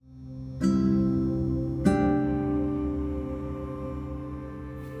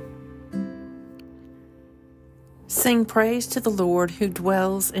Sing praise to the Lord who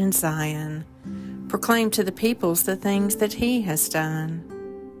dwells in Zion. Proclaim to the peoples the things that he has done.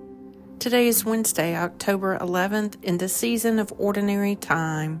 Today is Wednesday, October 11th, in the season of ordinary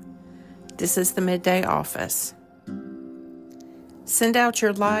time. This is the Midday office. Send out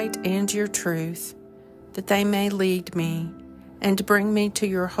your light and your truth, that they may lead me, and bring me to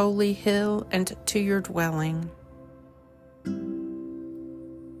your holy hill and to your dwelling.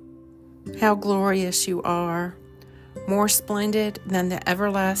 How glorious you are, more splendid than the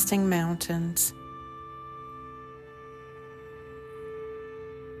everlasting mountains.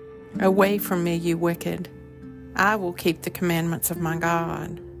 Away from me, you wicked. I will keep the commandments of my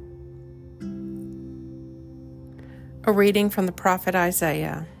God. A reading from the prophet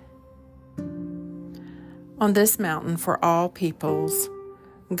Isaiah. On this mountain for all peoples,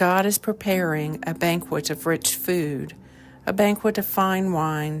 God is preparing a banquet of rich food, a banquet of fine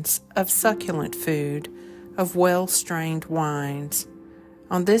wines, of succulent food, of well-strained wines.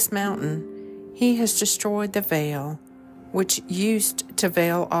 On this mountain he has destroyed the veil, which used to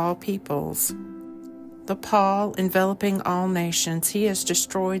veil all peoples. The pall enveloping all nations, he has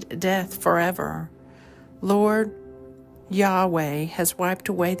destroyed death forever. Lord, Yahweh has wiped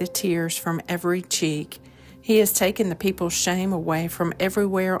away the tears from every cheek. He has taken the people's shame away from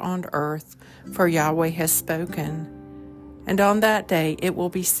everywhere on earth, for Yahweh has spoken. And on that day it will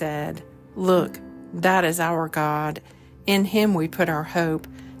be said, Look, that is our God. In him we put our hope,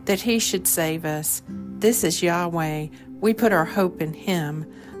 that he should save us. This is Yahweh. We put our hope in him.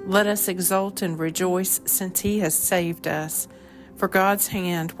 Let us exult and rejoice, since he has saved us. For God's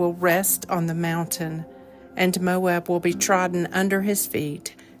hand will rest on the mountain, and Moab will be trodden under his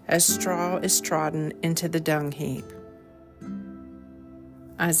feet, as straw is trodden into the dung heap.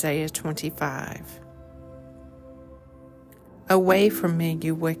 Isaiah 25. Away from me,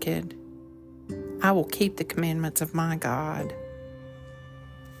 you wicked. I will keep the commandments of my God.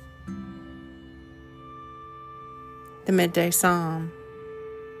 The Midday Psalm.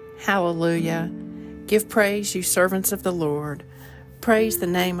 Hallelujah. Give praise, you servants of the Lord. Praise the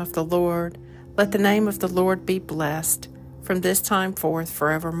name of the Lord. Let the name of the Lord be blessed, from this time forth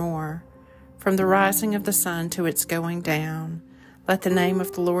forevermore. From the rising of the sun to its going down, let the name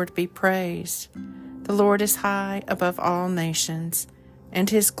of the Lord be praised. The Lord is high above all nations, and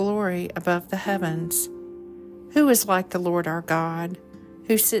his glory above the heavens. Who is like the Lord our God,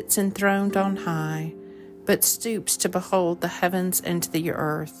 who sits enthroned on high, but stoops to behold the heavens and the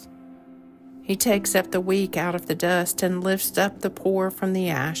earth? He takes up the weak out of the dust and lifts up the poor from the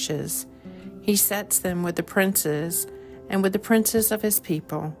ashes. He sets them with the princes and with the princes of his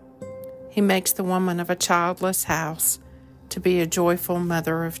people. He makes the woman of a childless house to be a joyful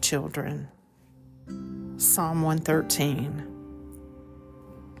mother of children. Psalm 113.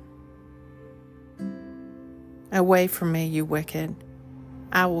 Away from me, you wicked.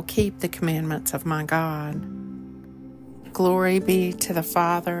 I will keep the commandments of my God. Glory be to the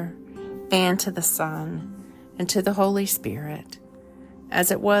Father, and to the Son, and to the Holy Spirit, as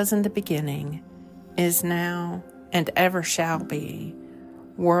it was in the beginning, is now, and ever shall be,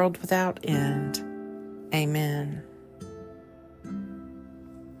 world without end. Amen.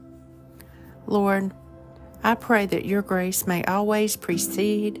 Lord, I pray that your grace may always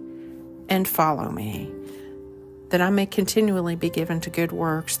precede and follow me, that I may continually be given to good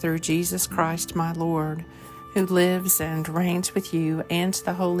works through Jesus Christ my Lord, who lives and reigns with you and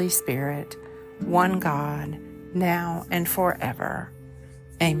the Holy Spirit, one God, now and forever.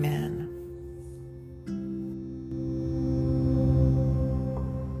 Amen.